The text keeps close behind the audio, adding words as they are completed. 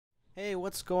Hey,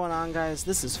 what's going on, guys?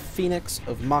 This is Phoenix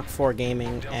of Mach4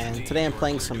 Gaming, and today I'm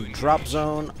playing some Drop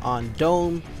Zone on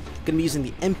Dome. Gonna be using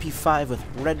the MP5 with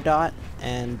red dot,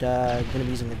 and gonna be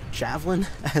using the Javelin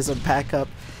as a backup.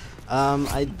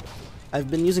 I've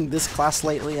been using this class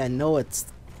lately. I know it's,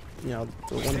 one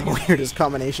of the weirdest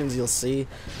combinations you'll see,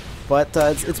 but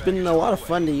it's been a lot of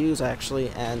fun to use actually,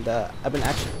 and I've been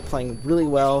actually playing really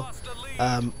well.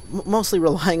 Mostly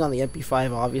relying on the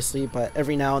MP5, obviously, but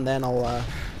every now and then I'll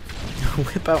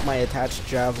whip out my attached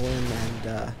Javelin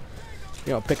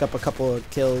and pick up a couple of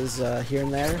kills here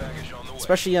and there.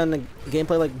 Especially on a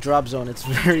gameplay like Drop Zone, it's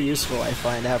very useful, I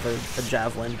find, to have a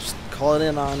Javelin. Just call it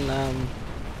in on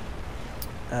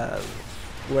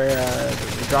where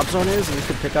the Drop Zone is, and you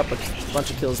can pick up a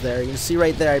bunch of kills there. You can see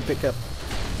right there I pick up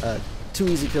 2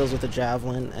 easy kills with a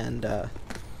Javelin and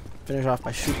finish off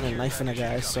by shooting a knife in a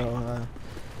guy. So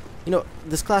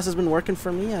this class has been working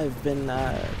for me. I've been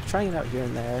trying it out here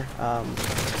and there. I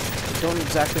don't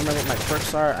exactly remember what my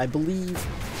perks are. I believe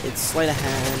it's Sleight of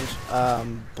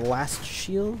Hand, Blast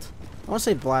Shield. I want to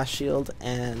say Blast Shield,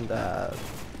 and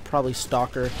probably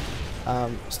Stalker.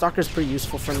 Stalker is pretty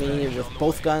useful for me with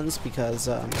both guns because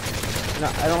I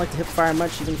don't like to hip fire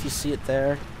much, even if you see it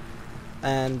there.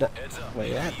 And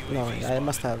wait, I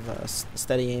must have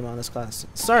steady aim on this class.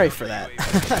 Sorry for that.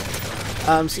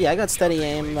 So yeah, I got steady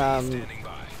aim,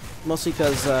 mostly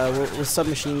because with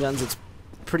submachine guns it's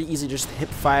pretty easy just to hip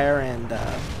fire and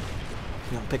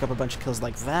pick up a bunch of kills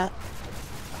like that.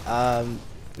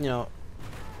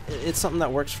 It's something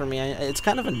that works for me. It's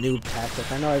kind of a noob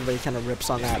tactic. I know everybody kind of rips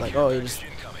on that, like, oh, you just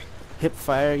hip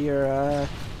fire your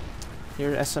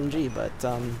SMG, but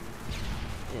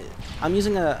I'm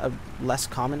using a less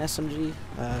common SMG,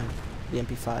 the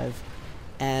MP5,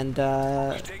 and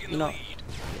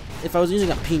if I was using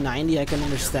a P90, I can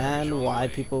understand why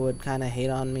people would kind of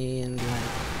hate on me and be like,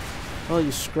 oh,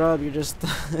 you scrub, you're just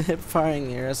hip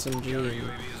firing your SMG,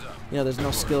 and, there's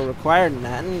no skill required in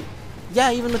that. And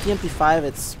yeah, even with the MP5,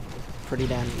 it's pretty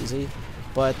damn easy,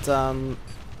 but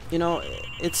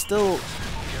it's still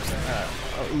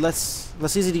less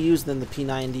easy to use than the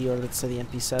P90 or, let's say, the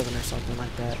MP7 or something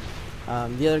like that.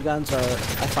 The other guns are,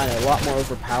 I find, a lot more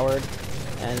overpowered,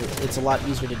 and it's a lot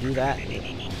easier to do that.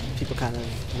 People kind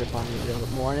of rip on me a little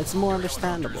bit more, and it's more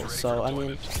understandable. So, I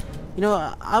mean,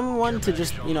 I'm one to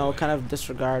just, kind of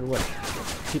disregard what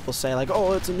people say, like,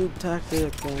 oh, it's a noob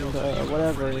tactic, and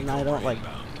whatever, and I don't, like,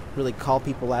 really call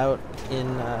people out in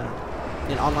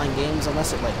online games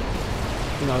unless it, like,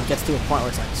 it gets to a point where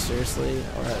it's like, seriously,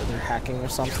 or they're hacking or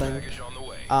something.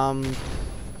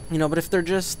 But if they're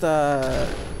just,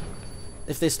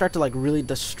 if they start to, like, really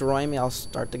destroy me, I'll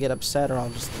start to get upset, or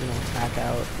I'll just, attack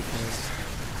out, because,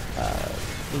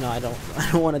 I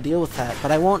don't want to deal with that.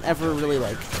 But I won't ever really,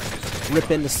 like, rip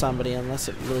into somebody unless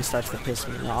it really starts to piss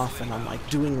me off, and I'm, like,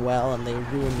 doing well, and they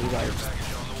ruin me by just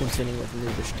continuing with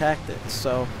noobish tactics.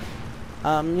 So,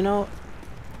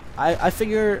 I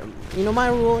figure, my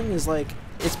ruling is, like,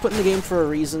 it's put in the game for a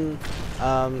reason,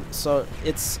 so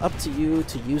it's up to you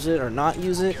to use it or not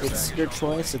use it. It's your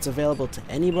choice. It's available to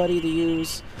anybody to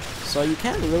use, so you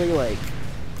can't really, like,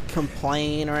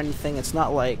 complain or anything. It's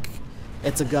not like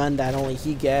it's a gun that only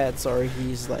he gets, or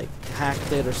he's, like,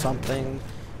 hacked it or something.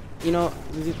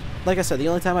 Like I said, the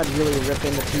only time I'd really rip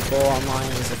into people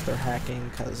online is if they're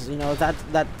hacking, because,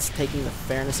 that's taking the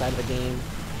fairness out of the game.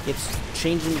 It's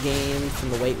changing the game from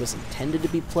the way it was intended to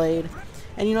be played.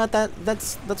 And you know what,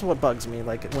 that's what bugs me,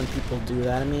 like, when people do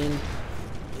that. I mean,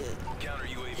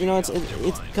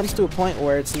 it comes to a point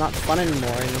where it's not fun anymore,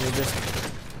 and you're just,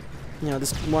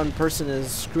 this one person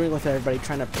is screwing with everybody,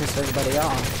 trying to piss everybody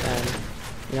off, and,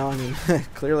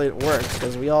 clearly it works,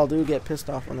 because we all do get pissed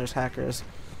off when there's hackers.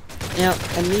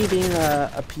 And me being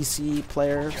a PC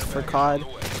player for COD,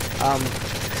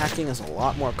 hacking is a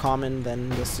lot more common than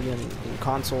you'll see in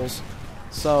consoles,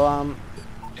 so,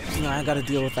 I gotta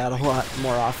deal with that a lot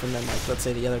more often than, like, let's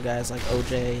say the other guys like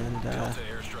OJ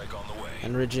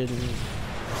and Rigid and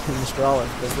Mr. Olive,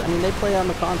 because, I mean, they play on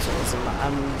the consoles, and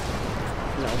I'm,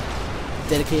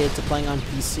 dedicated to playing on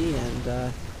PC,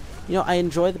 and, I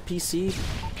enjoy the PC,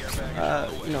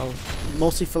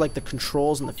 mostly for, like, the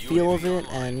controls and the feel of it,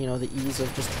 and, the ease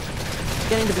of just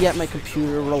getting to be at my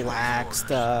computer, relaxed,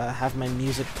 have my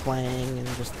music playing, and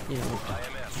just,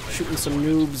 shooting some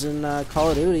noobs in Call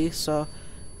of Duty, so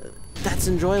that's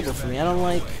enjoyable for me. I don't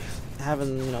like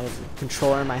having,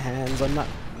 controller in my hands. I'm not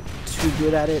too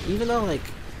good at it, even though, like,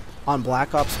 on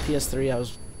Black Ops PS3 I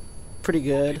was pretty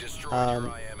good.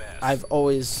 I've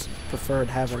always preferred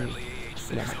having,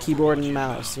 a keyboard and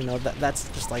mouse. That's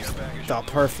just, like, the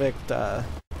perfect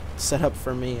setup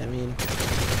for me. I mean,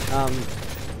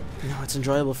 it's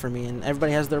enjoyable for me, and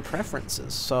everybody has their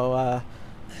preferences. So,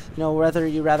 whether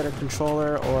you rather a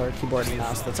controller or a keyboard and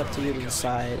mouse, that's up to you to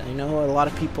decide. I know a lot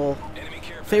of people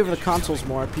favor the consoles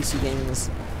more. PC gaming is,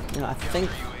 I think,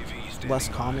 less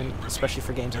common, especially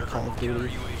for games like Call of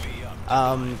Duty.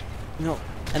 And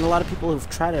a lot of people who've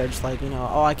tried it are just like,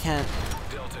 oh, I can't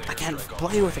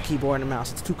play with a keyboard and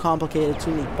mouse. It's too complicated,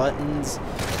 too many buttons.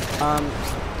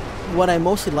 What I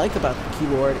mostly like about the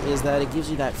keyboard is that it gives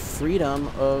you that freedom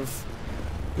of,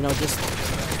 just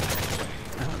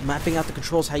mapping out the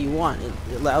controls how you want. It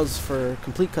allows for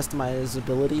complete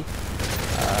customizability.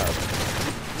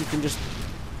 You can just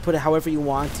put it however you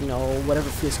want, whatever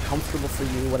feels comfortable for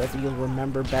you, whatever you'll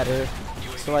remember better.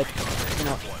 So, like,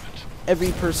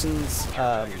 every person's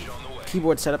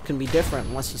keyboard setup can be different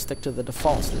unless you stick to the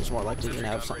defaults. There's more likely to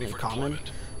have something in common.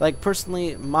 Like,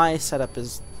 personally, my setup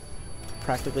is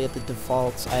practically at the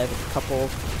defaults. I have a couple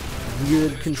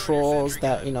weird controls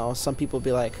that, some people will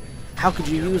be like, how could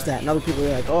you use that? And other people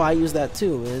are like, oh, I use that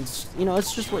too. And it's,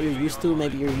 it's just what you're used to.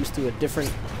 Maybe you're used to a different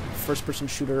first-person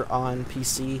shooter on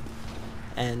PC,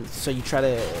 and so you try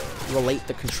to relate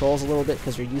the controls a little bit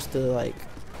because you're used to, like,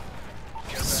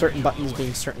 certain buttons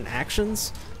being certain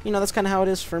actions. That's kind of how it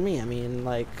is for me. I mean,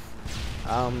 like,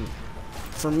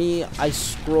 for me, I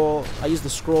use the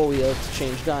scroll wheel to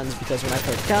change guns because when I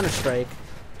play Counter-Strike,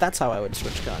 that's how I would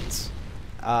switch guns.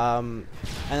 And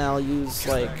I'll use,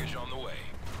 like,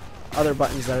 other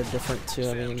buttons that are different too.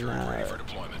 I mean,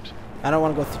 I don't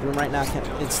want to go through them right now.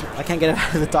 I can't get it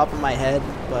out of the top of my head,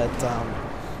 but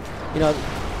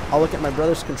I'll look at my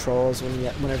brother's controls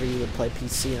whenever you would play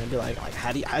PC, and I'd be like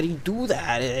how do you do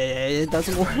that? It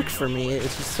doesn't work for me.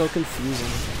 It's just so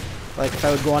confusing. Like, if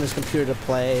I would go on his computer to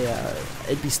play,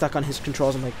 it'd be stuck on his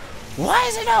controls. I'm like, why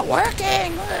is it not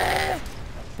working?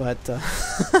 But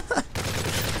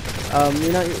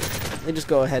they just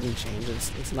go ahead and change.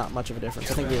 It's not much of a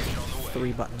difference. I think we have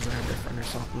 3 buttons that are different or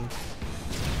something.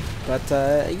 But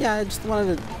yeah, I just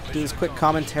wanted to do this quick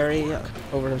commentary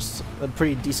over a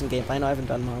pretty decent gameplay. I know I haven't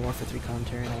done Modern Warfare 3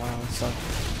 commentary in a while, so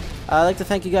I'd like to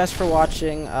thank you guys for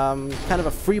watching. Kind of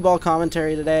a free ball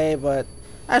commentary today, but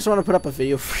I just want to put up a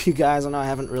video for you guys. I know I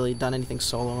haven't really done anything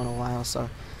solo in a while, so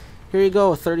here you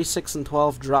go, 36 and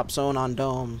 12 drop zone on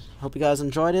Dome. Hope you guys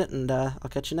enjoyed it, and I'll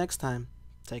catch you next time.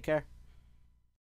 Take care.